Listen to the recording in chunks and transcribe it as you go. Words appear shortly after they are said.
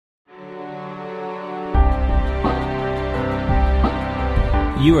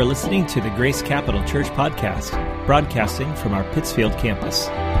You are listening to the Grace Capital Church podcast, broadcasting from our Pittsfield campus.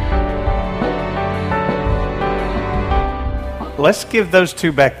 Let's give those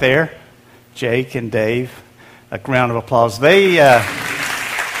two back there, Jake and Dave, a round of applause. They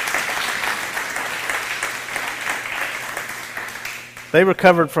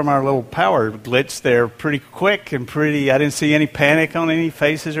recovered from our little power glitch there pretty quick and I didn't see any panic on any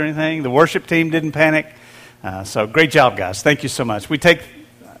faces or anything. The worship team didn't panic. So great job, guys. Thank you so much. We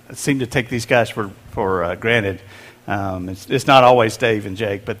seem to take these guys for granted. It's not always Dave and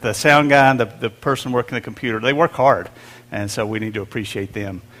Jake, but the sound guy and the person working the computer, they work hard. And so we need to appreciate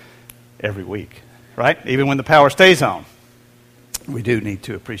them every week, right? Even when the power stays on, we do need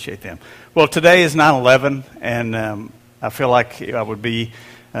to appreciate them. Well, today is 9/11, and I feel like I would be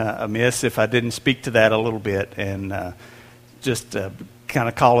amiss if I didn't speak to that a little bit and just kind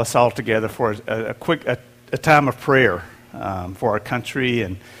of call us all together for a time of prayer for our country.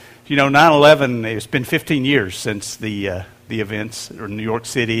 And, 9/11, it's been 15 years since the events in New York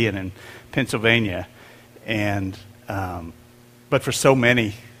City and in Pennsylvania. And but for so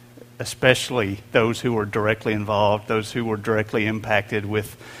many, especially those who were directly involved, those who were directly impacted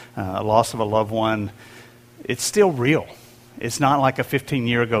with a loss of a loved one, it's still real. It's not like a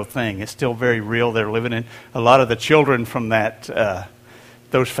 15-year ago thing. It's still very real. They're living in. A lot of the children from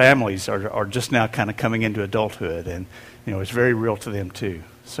those families are just now kind of coming into adulthood, and it's very real to them too.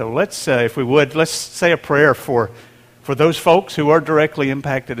 So let's, if we would, let's say a prayer for those folks who are directly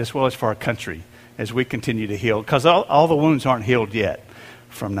impacted, as well as for our country as we continue to heal, because all the wounds aren't healed yet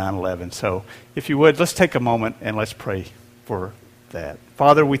from 9/11. So if you would, let's take a moment and let's pray for that.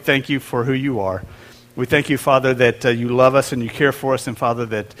 Father, we thank you for who you are. We thank you, Father, that you love us and you care for us, and Father,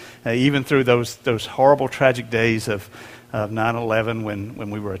 that even through those horrible, tragic days of 9/11, when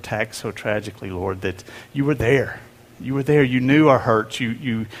we were attacked so tragically, Lord, that you were there. You were there. You knew our hurts.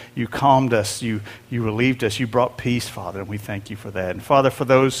 You calmed us. You relieved us. You brought peace, Father, and we thank you for that. And Father, for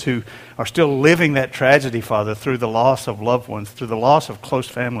those who are still living that tragedy, Father, through the loss of loved ones, through the loss of close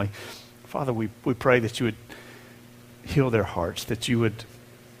family, Father, we pray that you would heal their hearts, that you would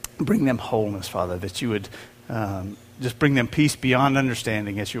bring them wholeness, Father, that you would just bring them peace beyond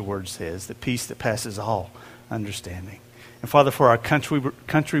understanding, as your word says, the peace that passes all understanding. And Father, for our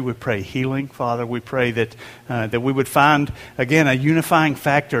country, we pray healing. Father, we pray that we would find, again, a unifying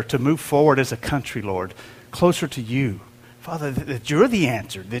factor to move forward as a country, Lord, closer to you. Father, that you're the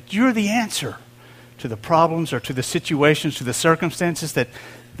answer to the problems or to the situations, to the circumstances that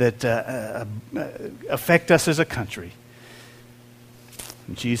affect us as a country.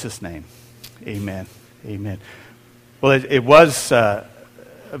 In Jesus' name, amen. Amen. Well, it was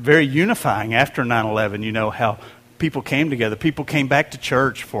very unifying after 9/11, how people came together. People came back to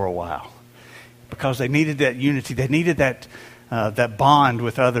church for a while because they needed that unity. They needed that bond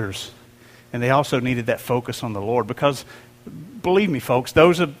with others. And they also needed that focus on the Lord. Because, believe me, folks,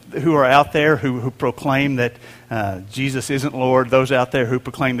 those who are out there who proclaim that Jesus isn't Lord, those out there who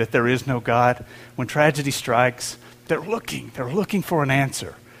proclaim that there is no God, when tragedy strikes, they're looking for an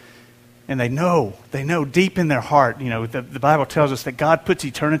answer. And they know deep in their heart, the Bible tells us that God puts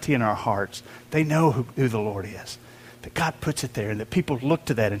eternity in our hearts. They know who the Lord is. That God puts it there, and that people look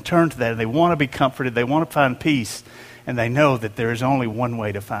to that and turn to that, and they want to be comforted. They want to find peace, and they know that there is only one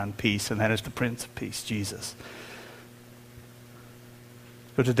way to find peace, and that is the Prince of Peace, Jesus.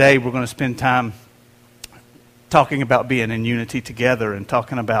 So today we're going to spend time talking about being in unity together and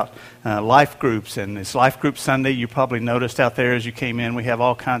talking about life groups. And it's Life Group Sunday. You probably noticed out there as you came in, we have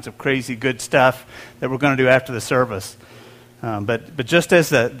all kinds of crazy good stuff that we're going to do after the service. But just as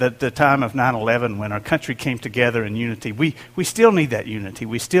the time of 9/11, when our country came together in unity, we still need that unity.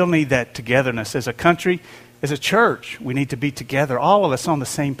 We still need that togetherness as a country, as a church. We need to be together, all of us on the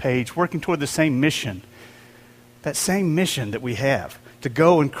same page, working toward the same mission. That same mission that we have, to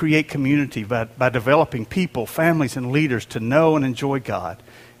go and create community by developing people, families, and leaders to know and enjoy God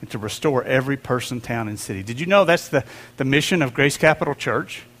and to restore every person, town, and city. Did you know that's the mission of Grace Capital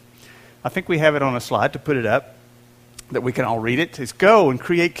Church? I think we have it on a slide to put it up, that we can all read it. It's go and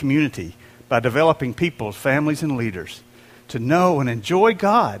create community by developing people, families, and leaders to know and enjoy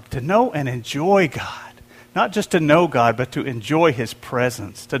God. To know and enjoy God. Not just to know God, but to enjoy His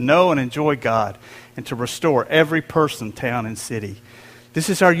presence. To know and enjoy God and to restore every person, town, and city. This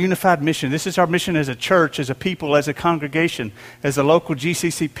is our unified mission. This is our mission as a church, as a people, as a congregation, as a local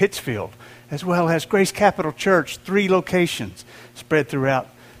GCC Pittsfield, as well as Grace Capital Church, 3 locations spread throughout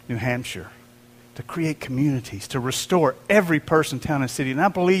New Hampshire. To create communities, to restore every person, town, and city. And I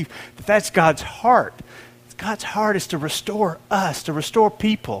believe that that's God's heart. God's heart is to restore us, to restore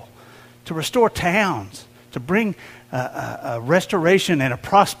people, to restore towns, to bring a restoration and a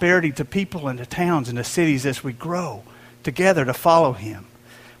prosperity to people and to towns and to cities as we grow together to follow him.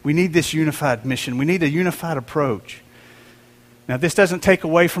 We need this unified mission. We need a unified approach. Now, this doesn't take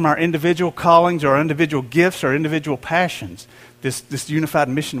away from our individual callings or our individual gifts or individual passions, this unified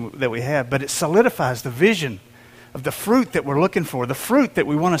mission that we have, but it solidifies the vision of the fruit that we're looking for, the fruit that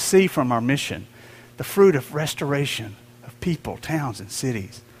we want to see from our mission, the fruit of restoration of people, towns, and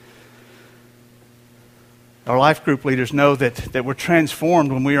cities. Our life group leaders know that we're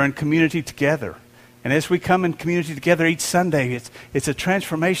transformed when we are in community together. And as we come in community together each Sunday, it's a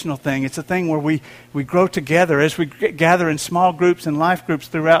transformational thing. It's a thing where we grow together as we gather in small groups and life groups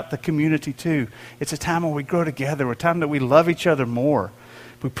throughout the community too. It's a time where we grow together, a time that we love each other more.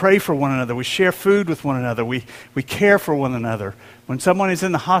 We pray for one another. We share food with one another. We care for one another. When someone is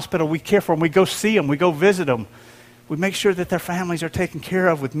in the hospital, we care for them. We go see them. We go visit them. We make sure that their families are taken care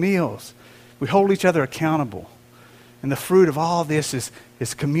of with meals. We hold each other accountable. And the fruit of all this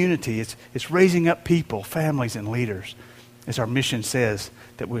is community. It's raising up people, families, and leaders, as our mission says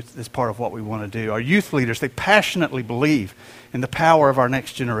that's part of what we want to do. Our youth leaders, they passionately believe in the power of our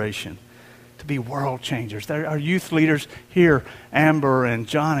next generation to be world changers. Our youth leaders here, Amber and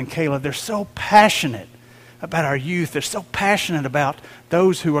John and Kayla, they're so passionate about our youth. They're so passionate about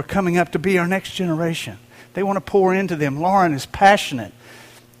those who are coming up to be our next generation. They want to pour into them. Lauren is passionate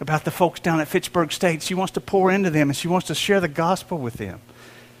about the folks down at Fitchburg State. She wants to pour into them and she wants to share the gospel with them.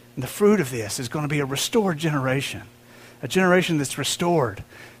 And the fruit of this is going to be a restored generation, a generation that's restored,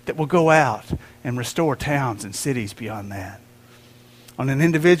 that will go out and restore towns and cities beyond that. On an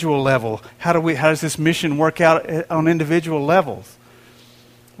individual level, how does this mission work out on individual levels?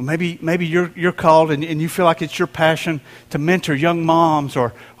 Well, maybe you're called and you feel like it's your passion to mentor young moms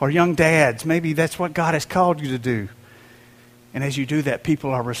or young dads. Maybe that's what God has called you to do. And as you do that,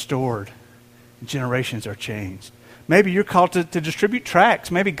 people are restored. Generations are changed. Maybe you're called to distribute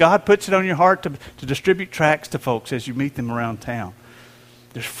tracts. Maybe God puts it on your heart to distribute tracts to folks as you meet them around town.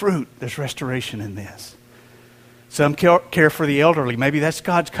 There's fruit. There's restoration in this. Some care for the elderly. Maybe that's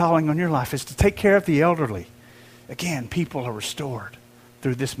God's calling on your life, is to take care of the elderly. Again, people are restored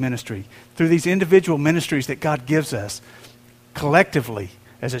through this ministry, through these individual ministries that God gives us collectively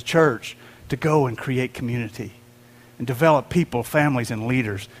as a church to go and create community and develop people, families, and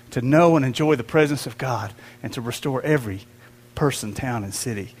leaders to know and enjoy the presence of God and to restore every person, town, and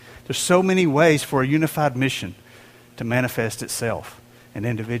city. There's so many ways for a unified mission to manifest itself in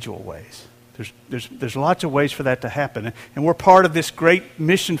individual ways. There's lots of ways for that to happen. And we're part of this great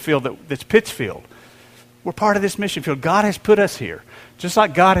mission field that's Pittsfield. We're part of this mission field. God has put us here. Just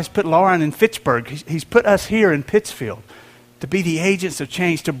like God has put Lauren in Fitchburg, He's put us here in Pittsfield to be the agents of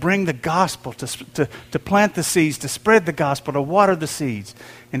change, to bring the gospel, to plant the seeds, to spread the gospel, to water the seeds,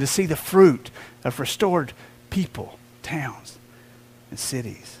 and to see the fruit of restored people, towns, and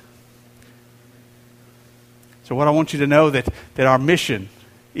cities. So what I want you to know that our mission,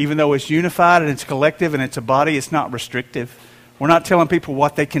 even though it's unified and it's collective and it's a body, it's not restrictive. We're not telling people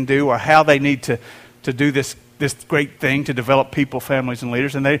what they can do or how they need to do this great thing to develop people, families, and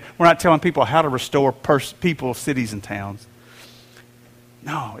leaders. And we're not telling people how to restore people, cities, and towns.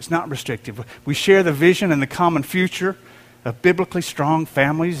 No, it's not restrictive. We share the vision and the common future of biblically strong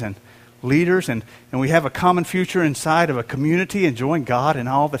families and leaders, and we have a common future inside of a community enjoying God and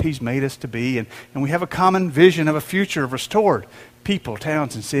all that He's made us to be, and we have a common vision of a future of restored people,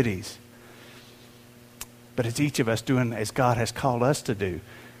 towns, and cities. But it's each of us doing as God has called us to do,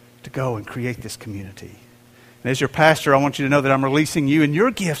 to go and create this community. And as your pastor, I want you to know that I'm releasing you and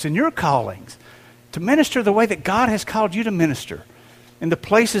your gifts and your callings to minister the way that God has called you to minister, in the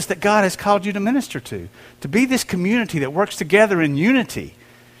places that God has called you to minister to be this community that works together in unity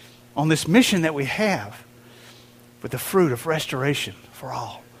on this mission that we have, with the fruit of restoration for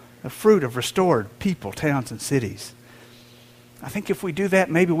all, the fruit of restored people, towns, and cities. I think if we do that,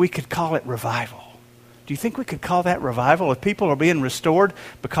 maybe we could call it revival. Do you think we could call that revival if people are being restored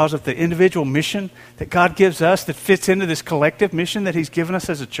because of the individual mission that God gives us that fits into this collective mission that He's given us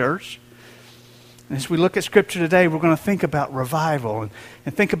as a church? And as we look at Scripture today, we're going to think about revival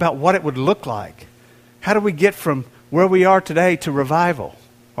and think about what it would look like. How do we get from where we are today to revival?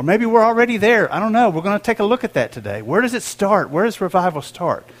 Or maybe we're already there. I don't know. We're going to take a look at that today. Where does it start? Where does revival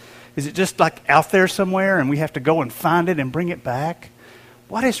start? Is it just like out there somewhere and we have to go and find it and bring it back?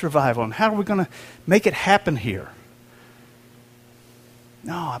 What is revival and how are we going to make it happen here?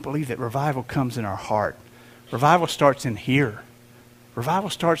 No, I believe that revival comes in our heart. Revival starts in here. Revival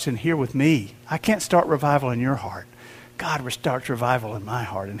starts in here with me. I can't start revival in your heart. God starts revival in my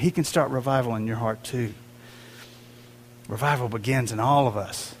heart, and He can start revival in your heart too. Revival begins in all of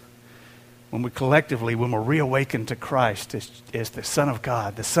us when we're reawakened to Christ as the Son of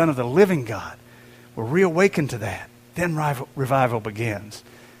God, the Son of the living God, we're reawakened to that. Then revival begins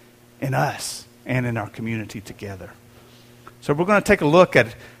in us and in our community together. So we're going to take a look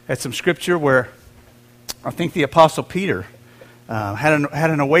at some scripture where I think the Apostle Peter had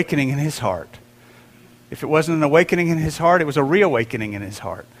an awakening in his heart. If it wasn't an awakening in his heart, it was a reawakening in his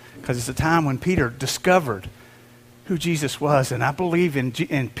heart. Because it's a time when Peter discovered who Jesus was. And I believe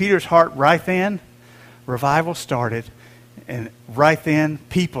in Peter's heart right then, revival started. And right then,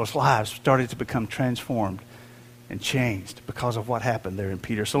 people's lives started to become transformed and changed because of what happened there in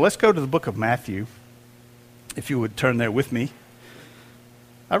Peter. So let's go to the book of Matthew, if you would turn there with me.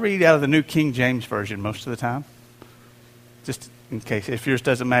 I read out of the New King James Version most of the time, just in case. If yours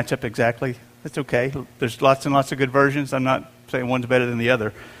doesn't match up exactly, that's okay. There's lots and lots of good versions. I'm not saying one's better than the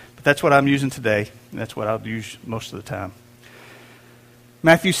other, but that's what I'm using today, and that's what I'll use most of the time.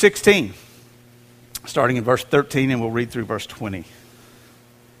 Matthew 16, starting in verse 13, and we'll read through verse 20.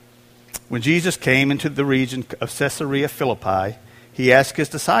 When Jesus came into the region of Caesarea Philippi, he asked his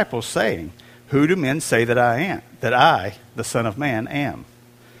disciples, saying, "Who do men say that I, the Son of Man, am?"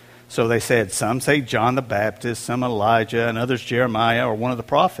 So they said, "Some say John the Baptist, some Elijah, and others Jeremiah or one of the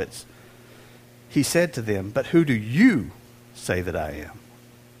prophets." He said to them, "But who do you say that I am?"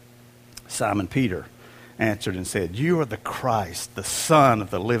 Simon Peter answered and said, "You are the Christ, the Son of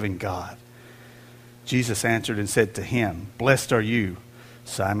the living God." Jesus answered and said to him, "Blessed are you,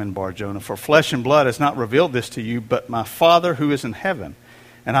 Simon Bar-Jonah, for flesh and blood has not revealed this to you, but my Father who is in heaven.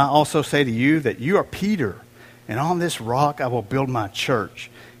 And I also say to you that you are Peter, and on this rock I will build my church,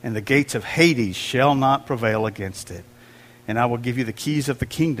 and the gates of Hades shall not prevail against it. And I will give you the keys of the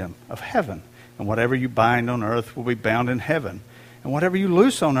kingdom of heaven, and whatever you bind on earth will be bound in heaven, and whatever you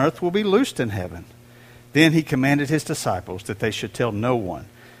loose on earth will be loosed in heaven." Then he commanded his disciples that they should tell no one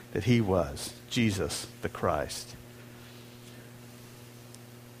that he was Jesus the Christ.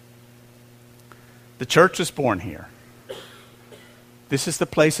 The church was born here. This is the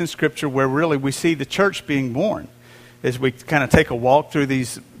place in Scripture where really we see the church being born. As we kind of take a walk through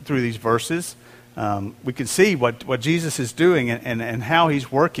these verses, we can see what Jesus is doing and how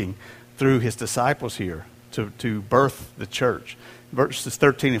he's working through his disciples here to birth the church. Verses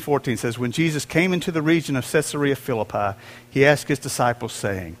 13 and 14 says, "When Jesus came into the region of Caesarea Philippi, he asked his disciples,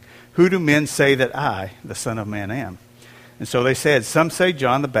 saying, 'Who do men say that I, the Son of Man, am?' And so they said, 'Some say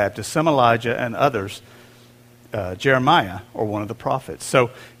John the Baptist, some Elijah, and others Jeremiah or one of the prophets.'"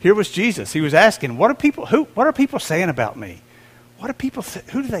 So here was Jesus. He was asking, what are people saying about me?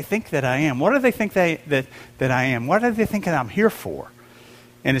 Who do they think that I am? What do they think that I am? What do they think that I'm here for?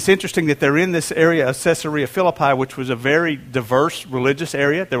 And it's interesting that they're in this area of Caesarea Philippi, which was a very diverse religious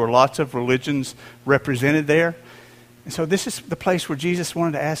area. There were lots of religions represented there. And so this is the place where Jesus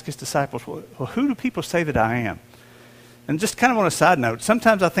wanted to ask his disciples, well, who do people say that I am? And just kind of on a side note,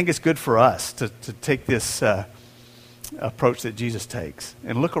 sometimes I think it's good for us to take this approach that Jesus takes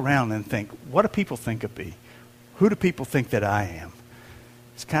and look around and think, what do people think of me? Who do people think that I am?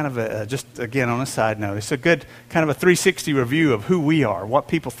 It's kind of just, again, on a side note, it's a good kind of a 360 review of who we are, what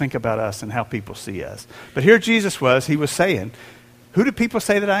people think about us, and how people see us. But here Jesus he was saying, who do people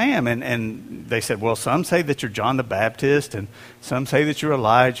say that I am? And they said, well, some say that you're John the Baptist, and some say that you're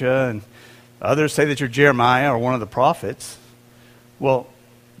Elijah, and others say that you're Jeremiah or one of the prophets. Well,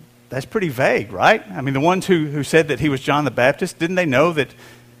 that's pretty vague, right? I mean, the ones who said that he was John the Baptist, didn't they know that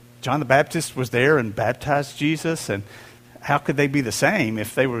John the Baptist was there and baptized Jesus? And how could they be the same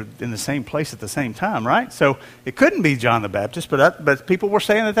if they were in the same place at the same time, right? So it couldn't be John the Baptist, but people were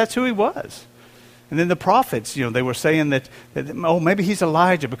saying that that's who he was. And then the prophets, they were saying that maybe he's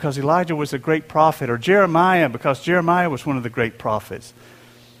Elijah because Elijah was a great prophet, or Jeremiah because Jeremiah was one of the great prophets.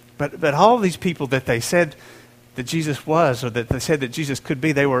 But all of these people that they said that Jesus was, or that they said that Jesus could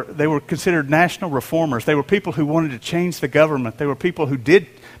be, they were considered national reformers. They were people who wanted to change the government. They were people who did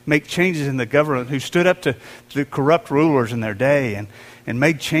make changes in the government, who stood up to the corrupt rulers in their day and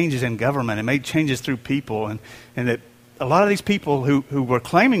made changes in government and made changes through people. And that a lot of these people who were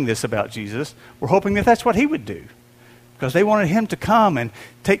claiming this about Jesus were hoping that that's what he would do, because they wanted him to come and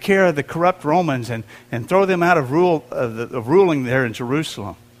take care of the corrupt Romans and throw them out of ruling there in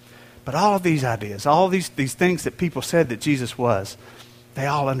Jerusalem. But all of these ideas, all of these things that people said that Jesus was, they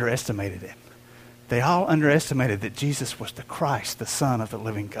all underestimated him. They all underestimated that Jesus was the Christ, the Son of the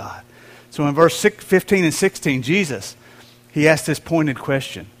living God. So in verse 15 and 16, Jesus, he asked this pointed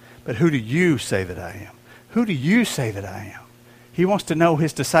question, but who do you say that I am? Who do you say that I am? He wants to know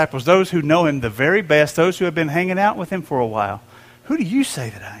his disciples, those who know him the very best, those who have been hanging out with him for a while. Who do you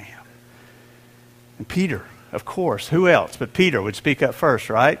say that I am? And Peter, of course. Who else but Peter would speak up first,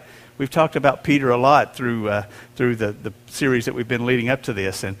 right? We've talked about Peter a lot through the series that we've been leading up to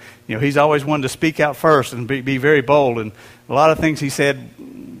this. And, he's always wanted to speak out first and be very bold. And a lot of things he said,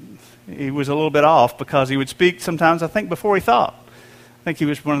 he was a little bit off because he would speak sometimes, I think, before he thought. I think he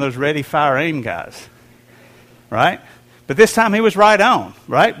was one of those ready, fire, aim guys, right? But this time he was right on,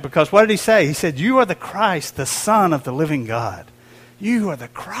 right? Because what did he say? He said, "You are the Christ, the Son of the living God." You are the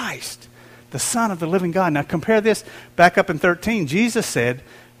Christ, the Son of the living God. Now compare this back up in 13. Jesus said,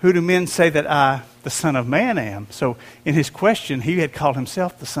 "Who do men say that I, the Son of Man, am?" So in his question, he had called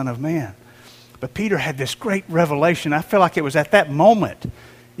himself the Son of Man. But Peter had this great revelation. I feel like it was at that moment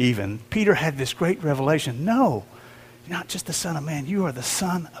even. Peter had this great revelation. No, you're not just the Son of Man. You are the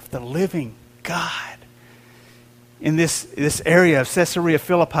Son of the living God. In this area of Caesarea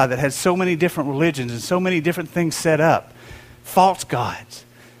Philippi that had so many different religions and so many different things set up, false gods,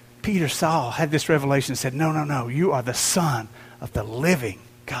 Peter had this revelation and said, no, you are the Son of the living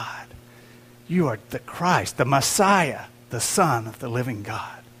God. You are the Christ, the Messiah, the Son of the living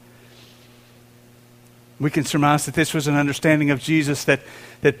God. We can surmise that this was an understanding of Jesus that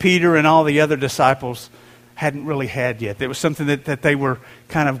Peter and all the other disciples hadn't really had yet. It was something that they were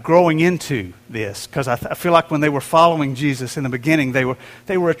kind of growing into this, because I feel like when they were following Jesus in the beginning, they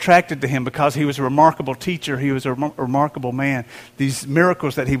were attracted to him because he was a remarkable teacher. He was a remarkable man. These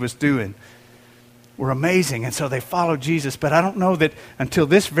miracles that he was doing were amazing, and so they followed Jesus. But I don't know that until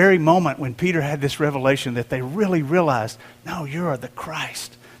this very moment when Peter had this revelation that they really realized, no, you are the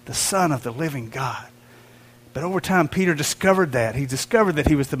Christ, the Son of the living God. But over time, Peter discovered that. He discovered that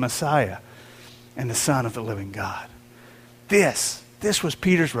he was the Messiah and the Son of the living God. This was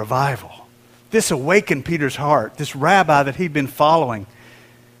Peter's revival. This awakened Peter's heart. This rabbi that he'd been following,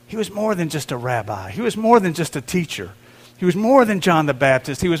 he was more than just a rabbi. He was more than just a teacher. He was more than John the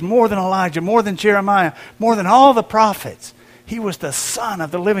Baptist. He was more than Elijah, more than Jeremiah, more than all the prophets. He was the Son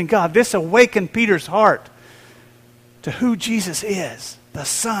of the living God. This awakened Peter's heart to who Jesus is, the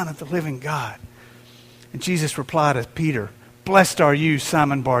Son of the living God. And Jesus replied to Peter, "Blessed are you,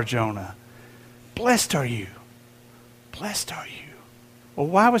 Simon Bar-Jonah. Blessed are you. Blessed are you." Well,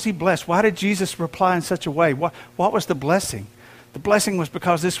 why was he blessed? Why did Jesus reply in such a way? What was the blessing? The blessing was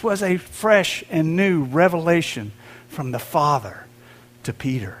because this was a fresh and new revelation from the Father to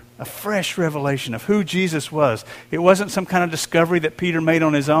Peter. A fresh revelation of who Jesus was. It wasn't some kind of discovery that Peter made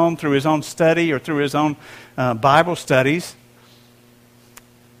on his own through his own study or through his own Bible studies.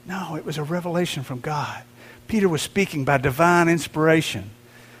 No, it was a revelation from God. Peter was speaking by divine inspiration.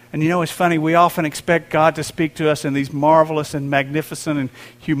 And it's funny, we often expect God to speak to us in these marvelous and magnificent and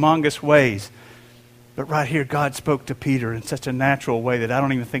humongous ways. But right here, God spoke to Peter in such a natural way that I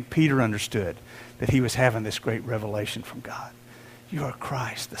don't even think Peter understood that he was having this great revelation from God. You are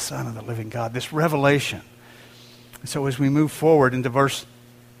Christ, the Son of the living God. This revelation. And so as we move forward into verse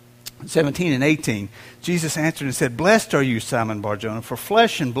 17 and 18, Jesus answered and said, "Blessed are you, Simon Bar-Jonah, for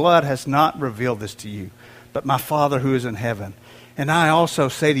flesh and blood has not revealed this to you, but my Father who is in heaven. And I also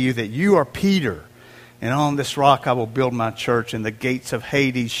say to you that you are Peter, and on this rock I will build my church, and the gates of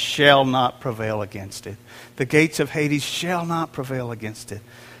Hades shall not prevail against it." The gates of Hades shall not prevail against it.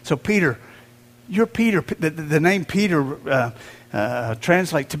 So Peter, you're Peter. The name Peter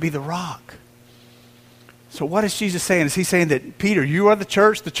translates to be the rock. So what is Jesus saying? Is he saying that, Peter, you are the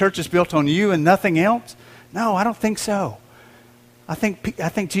church is built on you and nothing else? No, I don't think so. I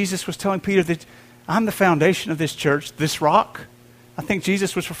think Jesus was telling Peter that I'm the foundation of this church, this rock. I think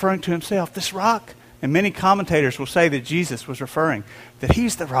Jesus was referring to himself, this rock. And many commentators will say that Jesus was referring that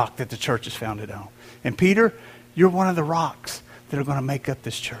he's the rock that the church is founded on. And Peter, you're one of the rocks that are going to make up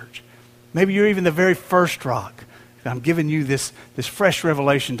this church. Maybe you're even the very first rock. I'm giving you this fresh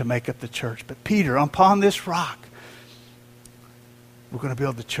revelation to make up the church. But Peter, upon this rock, we're going to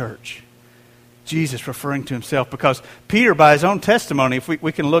build the church. Jesus referring to himself, because Peter, by his own testimony, if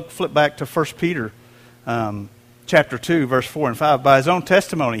we can flip back to 1 Peter chapter 2, verse 4 and 5, by his own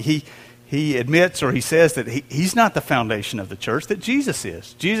testimony, he admits, or he says that he's not the foundation of the church, that Jesus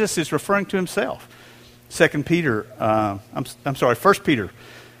is. Jesus is referring to himself. 1 Peter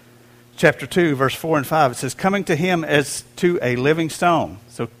chapter 2, verse 4 and 5, it says, "Coming to him as to a living stone."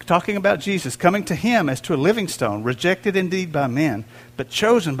 So talking about Jesus, coming to him as to a living stone, rejected indeed by men, but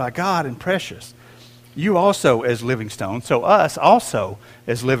chosen by God and precious. You also as living stones, so us also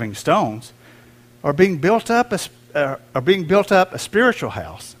as living stones, are being built up a spiritual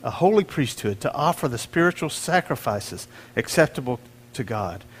house, a holy priesthood, to offer the spiritual sacrifices acceptable to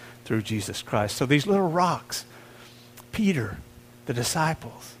God through Jesus Christ. So these little rocks, Peter, the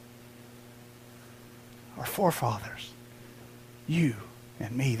disciples, our forefathers, you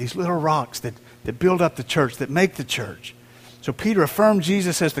and me, these little rocks that build up the church, that make the church. So Peter affirmed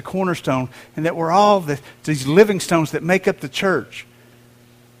Jesus as the cornerstone, and that we're all these living stones that make up the church.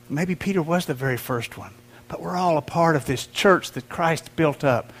 Maybe Peter was the very first one, but we're all a part of this church that Christ built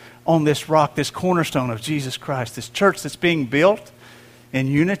up on this rock, this cornerstone of Jesus Christ, this church that's being built in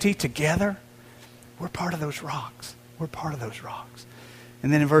unity together. We're part of those rocks. We're part of those rocks.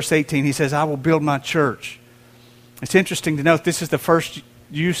 And then in verse 18, he says, I will build my church. It's interesting to note this is the first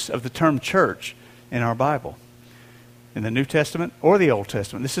use of the term church in our Bible, in the New Testament or the Old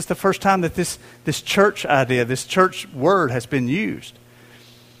Testament. This is the first time that this church idea, this church word has been used.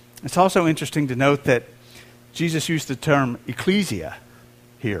 It's also interesting to note that Jesus used the term ecclesia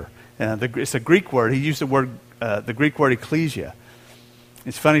here. It's a Greek word. He used the Greek word ecclesia.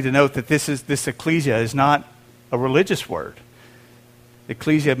 It's funny to note that this ecclesia is not a religious word.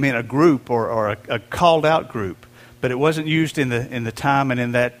 Ecclesia meant a group or a called out group, but it wasn't used in the time and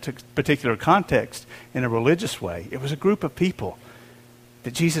in that particular context in a religious way. It was a group of people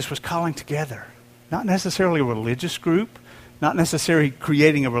that Jesus was calling together. Not necessarily a religious group, not necessarily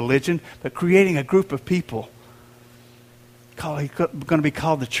creating a religion, but creating a group of people going to be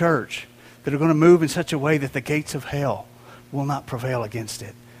called the church, that are going to move in such a way that the gates of hell will not prevail against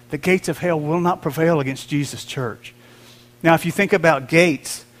it. The gates of hell will not prevail against Jesus' church. Now, if you think about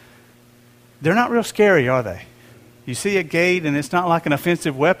gates, they're not real scary, are they? You see a gate and it's not like an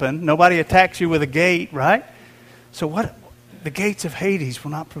offensive weapon. Nobody attacks you with a gate, right? So what? The gates of Hades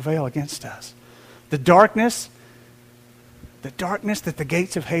will not prevail against us. The darkness that the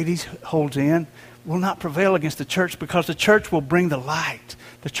gates of Hades holds in will not prevail against the church, because the church will bring the light.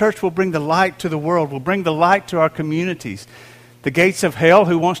 The church will bring the light to the world, will bring the light to our communities. The gates of hell,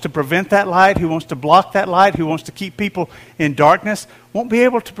 who wants to prevent that light, who wants to block that light, who wants to keep people in darkness, won't be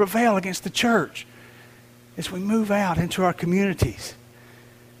able to prevail against the church as we move out into our communities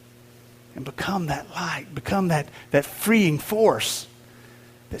and become that light, become that freeing force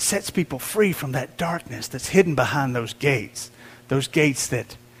that sets people free from that darkness that's hidden behind those gates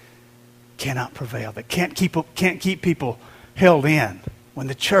that cannot prevail, that can't keep people held in. When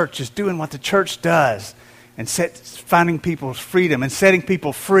the church is doing what the church does and finding people's freedom and setting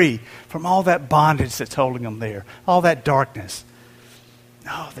people free from all that bondage that's holding them there, all that darkness.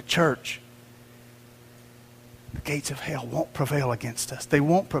 No, the church, the gates of hell won't prevail against us. They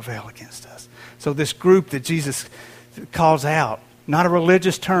won't prevail against us. So this group that Jesus calls out, not a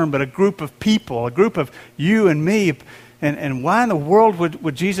religious term, but a group of people, a group of you and me. And why in the world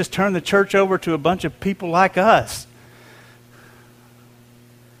would Jesus turn the church over to a bunch of people like us?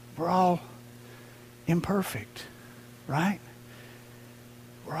 We're all imperfect, right?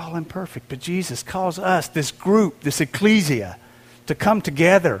 We're all imperfect. But Jesus calls us, this group, this ecclesia, to come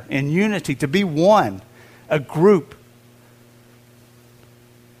together in unity, to be one, a group,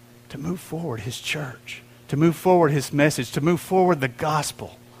 to move forward his church, to move forward his message, to move forward the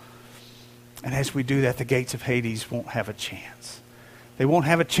gospel. And as we do that, the gates of Hades won't have a chance. They won't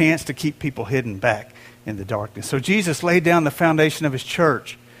have a chance to keep people hidden back in the darkness. So Jesus laid down the foundation of his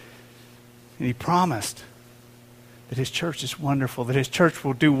church. And he promised that his church is wonderful, that his church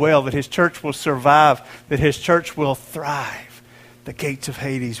will do well, that his church will survive, that his church will thrive. The gates of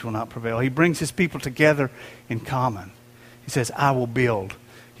Hades will not prevail. He brings his people together in common. He says, I will build.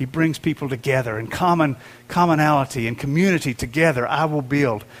 He brings people together in commonality and community together. I will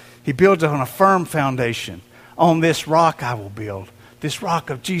build. He builds on a firm foundation. On this rock I will build. This rock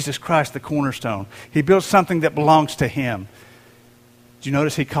of Jesus Christ, the cornerstone. He builds something that belongs to him. Did you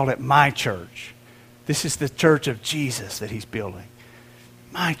notice he called it my church? This is the church of Jesus that he's building.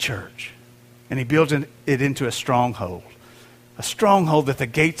 My church. And he builds it into a stronghold. A stronghold that the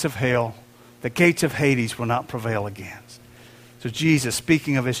gates of hell, the gates of Hades will not prevail against. So Jesus,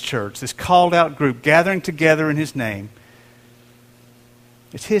 speaking of his church, this called out group gathering together in his name,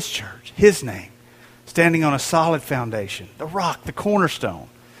 it's his church, his name, standing on a solid foundation, the rock, the cornerstone,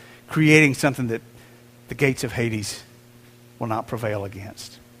 creating something that the gates of Hades will not prevail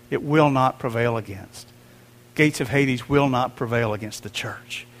against. It will not prevail against. Gates of Hades will not prevail against the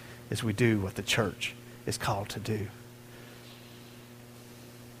church as we do what the church is called to do.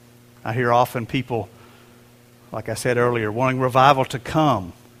 I hear often people, like I said earlier, wanting revival to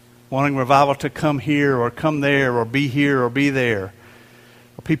come here or come there or be here or be there.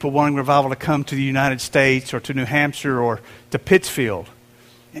 Or people wanting revival to come to the United States or to New Hampshire or to Pittsfield.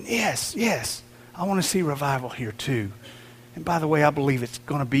 And yes, I want to see revival here too. And by the way, I believe it's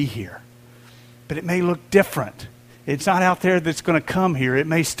going to be here. But it may look different. It's not out there that's going to come here. It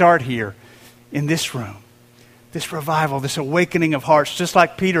may start here in this room. This revival, this awakening of hearts, just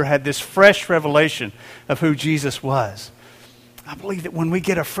like Peter had this fresh revelation of who Jesus was. I believe that when we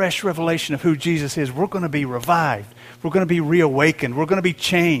get a fresh revelation of who Jesus is, we're going to be revived. We're going to be reawakened. We're going to be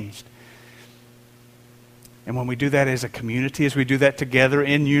changed. And when we do that as a community, as we do that together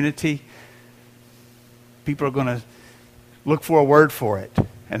in unity, people are going to look for a word for it,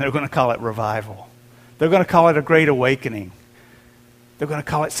 and they're going to call it revival. They're going to call it a great awakening. They're going to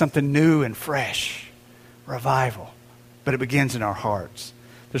call it something new and fresh, revival. But it begins in our hearts.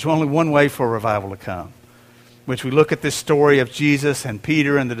 There's only one way for revival to come. Which we look at this story of Jesus and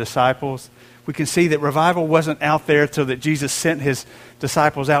Peter and the disciples, we can see that revival wasn't out there so that Jesus sent his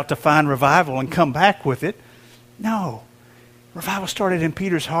disciples out to find revival and come back with it. No. Revival started in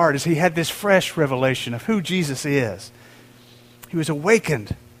Peter's heart as he had this fresh revelation of who Jesus is. He was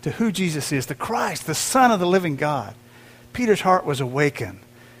awakened to who Jesus is, the Christ, the Son of the living God. Peter's heart was awakened.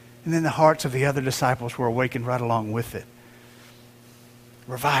 And then the hearts of the other disciples were awakened right along with it.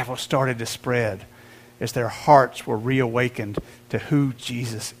 Revival started to spread as their hearts were reawakened to who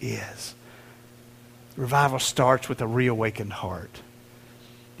Jesus is. Revival starts with a reawakened heart.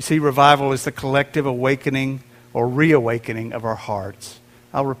 You see, revival is the collective awakening or reawakening of our hearts.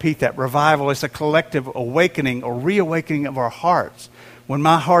 I'll repeat that. Revival is a collective awakening or reawakening of our hearts. When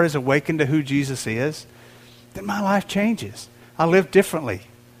my heart is awakened to who Jesus is, then my life changes. I live differently.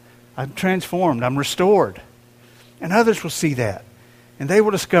 I'm transformed. I'm restored. And others will see that. And they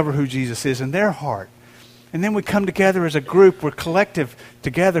will discover who Jesus is in their heart. And then we come together as a group. We're collective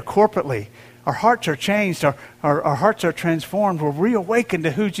together corporately. Our hearts are changed. Our hearts are transformed. We're reawakened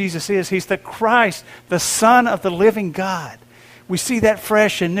to who Jesus is. He's the Christ, the Son of the living God. We see that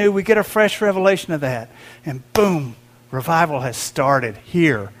fresh and new. We get a fresh revelation of that. And boom, revival has started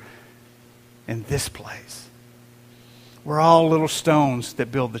here in this place. We're all little stones that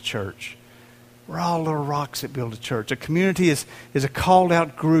build the church. We're all little rocks that build a church. A community is a called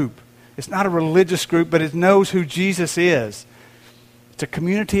out group. It's not a religious group, but it knows who Jesus is. It's a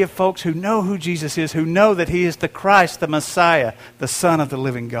community of folks who know who Jesus is, who know that he is the Christ, the Messiah, the Son of the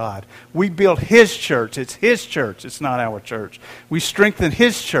living God. We build his church. It's his church. It's not our church. We strengthen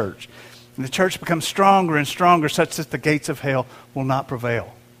his church. And the church becomes stronger and stronger such that the gates of hell will not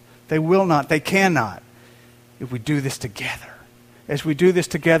prevail. They will not. They cannot if we do this together. As we do this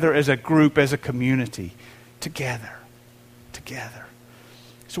together as a group, as a community, together.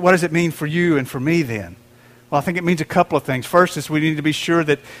 So what does it mean for you and for me then? Well, I think it means a couple of things. First is we need to be sure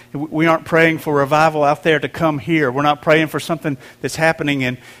that we aren't praying for revival out there to come here. We're not praying for something that's happening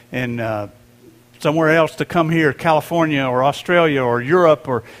in somewhere else to come here, California or Australia or Europe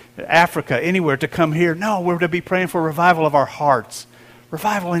or Africa, anywhere to come here. No, we're to be praying for revival of our hearts,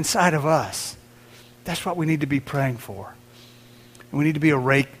 revival inside of us. That's what we need to be praying for. And we need to be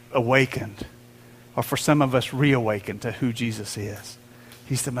awakened, or for some of us, reawakened to who Jesus is.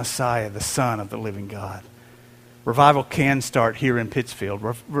 He's the Messiah, the Son of the living God. Revival can start here in Pittsfield.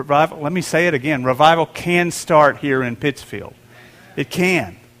 Revival, let me say it again. Revival can start here in Pittsfield. It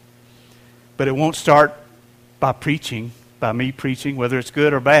can. But it won't start by preaching, by me preaching, whether it's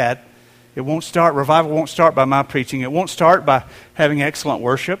good or bad. Revival won't start by my preaching. It won't start by having excellent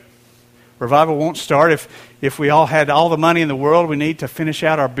worship. Revival won't start if we all had all the money in the world we need to finish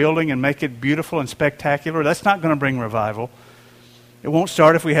out our building and make it beautiful and spectacular. That's not going to bring revival. It won't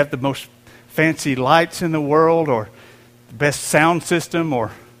start if we have the most fancy lights in the world or the best sound system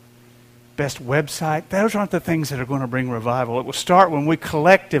or best website. Those aren't the things that are going to bring revival. It will start when we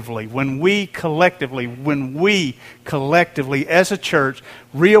collectively as a church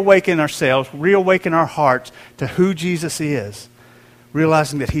reawaken ourselves, reawaken our hearts to who Jesus is,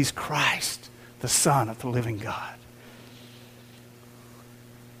 realizing that he's Christ, the Son of the living God.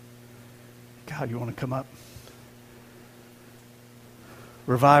 God, you want to come up?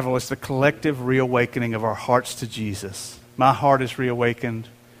 Revival is the collective reawakening of our hearts to Jesus. My heart is reawakened.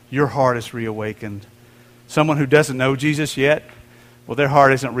 Your heart is reawakened. Someone who doesn't know Jesus yet, well, their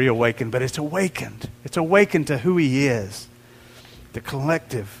heart isn't reawakened, but it's awakened. It's awakened to who he is. The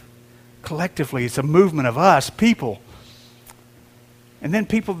collectively, it's a movement of us, people. And then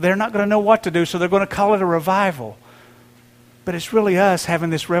people, they're not going to know what to do, so they're going to call it a revival. But it's really us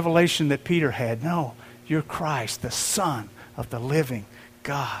having this revelation that Peter had. No, you're Christ, the Son of the living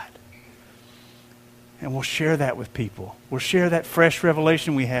God. And we'll share that with people. We'll share that fresh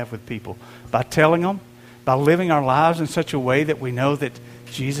revelation we have with people by telling them, by living our lives in such a way that we know that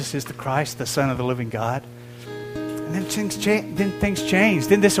Jesus is the Christ, the Son of the living God. And then things change.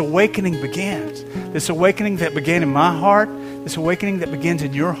 Then this awakening begins. This awakening that began in my heart, this awakening that begins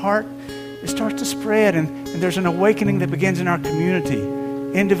in your heart, it starts to spread. And there's an awakening that begins in our community,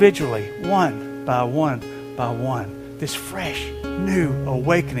 individually, one by one. This fresh, new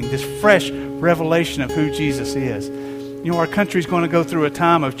awakening, this fresh revelation of who Jesus is. You know, our country's going to go through a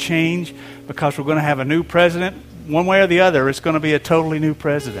time of change because we're going to have a new president. One way or the other, it's going to be a totally new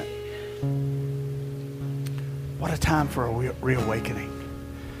president. What a time for a reawakening.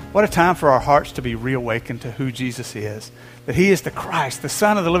 What a time for our hearts to be reawakened to who Jesus is. That He is the Christ, the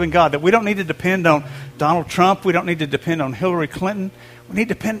Son of the living God. That we don't need to depend on Donald Trump. We don't need to depend on Hillary Clinton. We need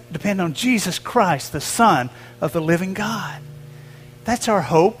to depend on Jesus Christ, the Son of the living God. That's our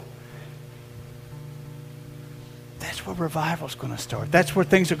hope. That's where revival is going to start. That's where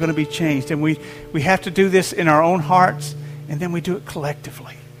things are going to be changed. And we have to do this in our own hearts, and then we do it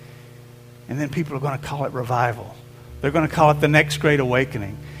collectively. And then people are going to call it revival. They're going to call it the next great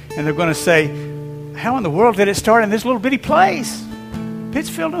awakening. And they're going to say, how in the world did it start in this little bitty place?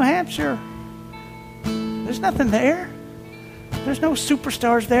 Pittsfield, New Hampshire. There's nothing there. There's no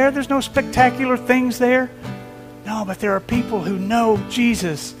superstars there. There's no spectacular things there. No, but there are people who know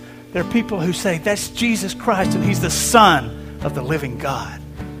Jesus. There are people who say, that's Jesus Christ, and He's the Son of the living God.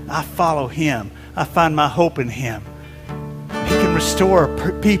 I follow Him. I find my hope in Him. He can restore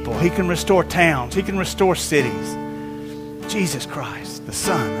people. He can restore towns. He can restore cities. Jesus Christ, the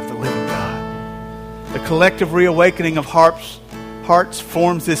Son of the living God. The collective reawakening of hearts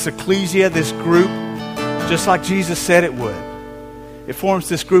forms this ecclesia, this group, just like Jesus said it would. It forms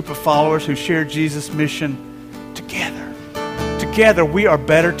this group of followers who share Jesus' mission together. Together, we are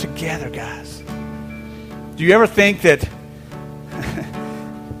better together, guys. Do you ever think that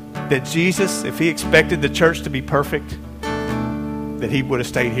that Jesus, if He expected the church to be perfect, that He would have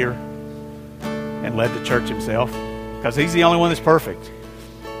stayed here and led the church Himself? Because He's the only one that's perfect.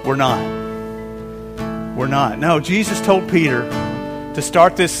 We're not. We're not. No, Jesus told Peter to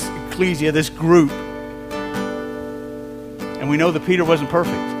start this ecclesia, this group. And we know that Peter wasn't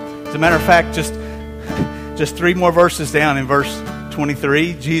perfect. As a matter of fact, just 3 more verses down in verse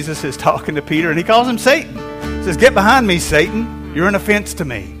 23, Jesus is talking to Peter, and He calls him Satan. He says, get behind me, Satan. You're an offense to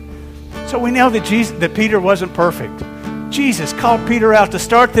me. So we know that Peter wasn't perfect. Jesus called Peter out to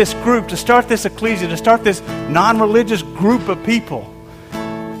start this group, to start this ecclesia, to start this non-religious group of people.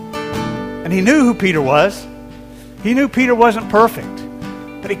 And He knew who Peter was. He knew Peter wasn't perfect.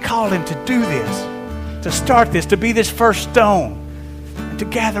 But He called him to do this, to start this, to be this first stone, and to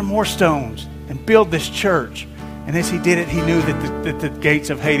gather more stones and build this church. And as He did it, He knew that the gates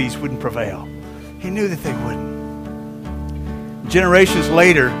of Hades wouldn't prevail. He knew that they wouldn't. Generations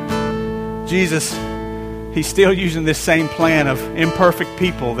later, Jesus, He's still using this same plan of imperfect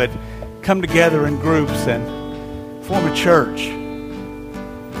people that come together in groups and form a church.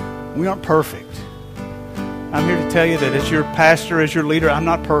 We aren't perfect. I'm here to tell you that as your pastor, as your leader, I'm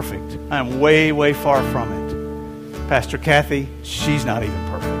not perfect. I'm way, way far from it. Pastor Kathy, she's not even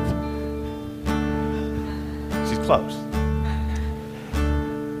perfect. She's close.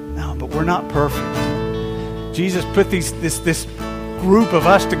 No, but we're not perfect. Jesus put this group of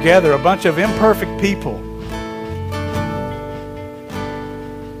us together, a bunch of imperfect people,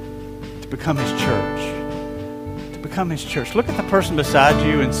 to become His church. To become His church. Look at the person beside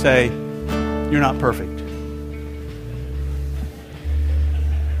you and say, you're not perfect.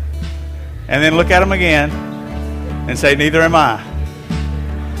 And then look at them again and say, neither am I.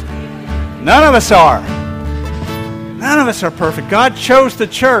 None of us are. None of us are perfect. God chose the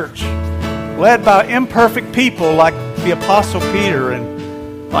church led by imperfect people like the Apostle Peter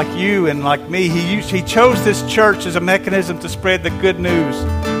and like you and like me. He chose this church as a mechanism to spread the good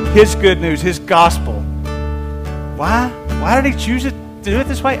news, His gospel. Why? Why did He choose it to do it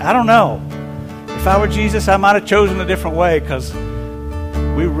this way? I don't know. If I were Jesus, I might have chosen a different way, because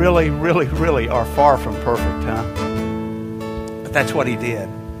we really, really, really are far from perfect, huh? But that's what He did.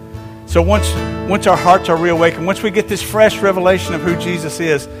 So once our hearts are reawakened, once we get this fresh revelation of who Jesus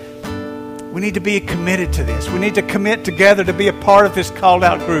is, we need to be committed to this. We need to commit together to be a part of this called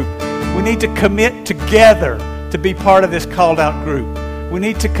out group. We need to commit together to be part of this called out group. We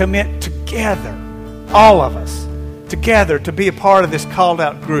need to commit together, all of us, together to be a part of this called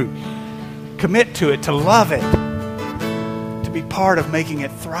out group. Commit to it, to love it, to be part of making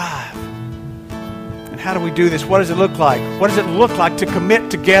it thrive. And how do we do this? What does it look like? What does it look like to commit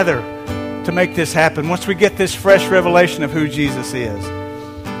together to make this happen? Once we get this fresh revelation of who Jesus is,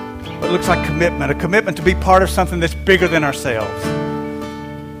 it looks like commitment, a commitment to be part of something that's bigger than ourselves.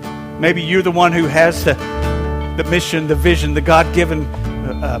 Maybe you're the one who has the mission, the vision, the God-given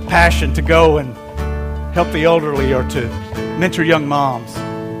passion to go and help the elderly or to mentor young moms.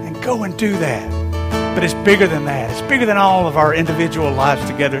 And go and do that. But it's bigger than that. It's bigger than all of our individual lives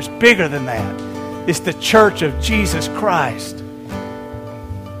together. It's bigger than that. It's the church of Jesus Christ.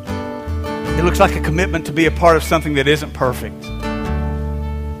 It looks like a commitment to be a part of something that isn't perfect.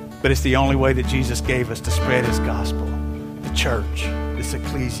 But it's the only way that Jesus gave us to spread His gospel. church, this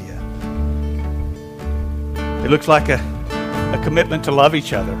ecclesia. It looks like a commitment to love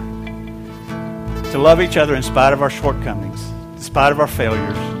each other. To love each other in spite of our shortcomings, in spite of our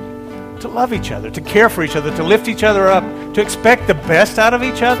failures. To love each other, to care for each other, to lift each other up, to expect the best out of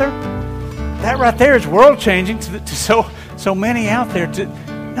each other. That right there is world-changing to so many out there.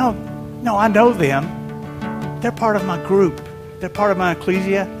 No, I know them. They're part of my group. They're part of my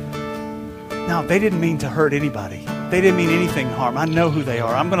ecclesia. No, they didn't mean to hurt anybody. They didn't mean anything harm. I know who they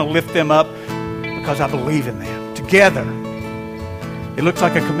are. I'm going to lift them up because I believe in them. Together, it looks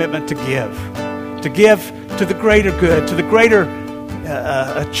like a commitment to give. To give to the greater good, to the greater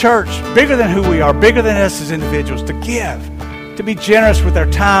a church, bigger than who we are, bigger than us as individuals. To give, to be generous with our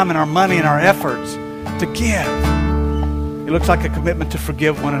time and our money and our efforts. To give. It looks like a commitment to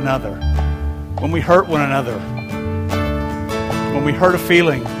forgive one another. When we hurt one another, when we hurt a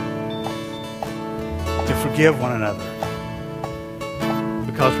feeling, to forgive one another.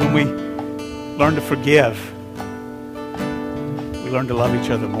 Because when we learn to forgive, we learn to love each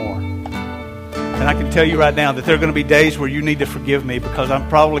other more. And I can tell you right now that there are going to be days where you need to forgive me because I'm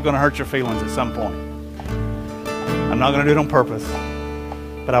probably going to hurt your feelings at some point. I'm not going to do it on purpose,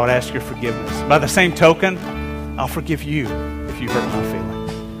 but I would ask your forgiveness. By the same token, I'll forgive you if you hurt my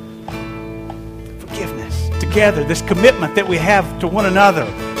feelings. Forgiveness. Together, this commitment that we have to one another.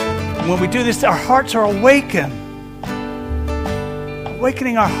 And when we do this, our hearts are awakened.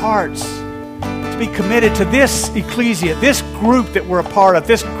 Awakening our hearts to be committed to this ecclesia, this group that we're a part of,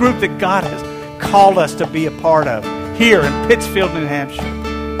 this group that God has called us to be a part of here in Pittsfield, New Hampshire.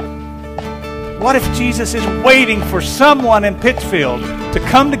 What if Jesus is waiting for someone in Pittsfield to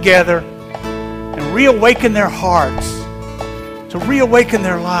come together and reawaken their hearts, to reawaken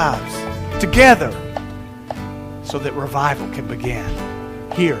their lives together so that revival can begin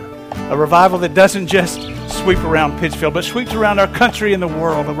here? A revival that doesn't just sweep around Pittsfield, but sweeps around our country and the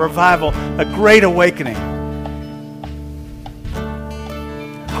world. A revival, a great awakening.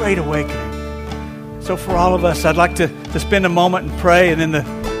 A great awakening. So for all of us, I'd like to spend a moment and pray, and then the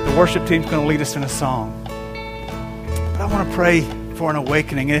worship team's going to lead us in a song. But I want to pray for an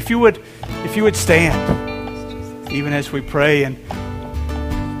awakening. And if you would stand, even as we pray, and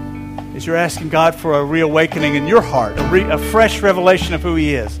as you're asking God for a reawakening in your heart, a fresh revelation of who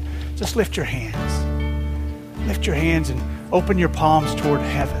He is, just lift your hands. Lift your hands and open your palms toward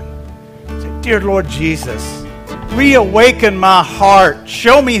heaven. Say, Dear Lord Jesus, reawaken my heart.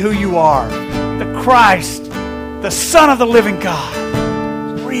 Show me who You are. The Christ, the Son of the living God.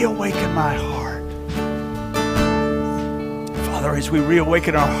 Reawaken my heart. Father, as we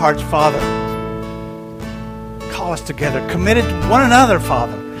reawaken our hearts, Father, call us together, committed to one another,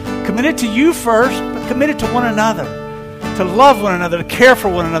 Father. Committed to You first, but committed to one another. To love one another, to care for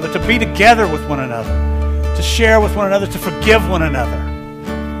one another, to be together with one another, to share with one another, to forgive one another.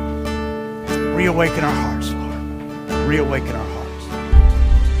 Reawaken our hearts, Lord. Reawaken our hearts.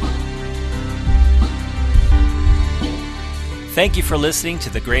 Thank you for listening to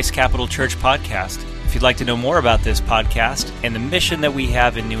the Grace Capital Church podcast. If you'd like to know more about this podcast and the mission that we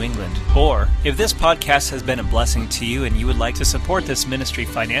have in New England, or if this podcast has been a blessing to you and you would like to support this ministry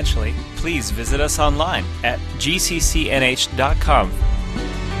financially, please visit us online at gccnh.com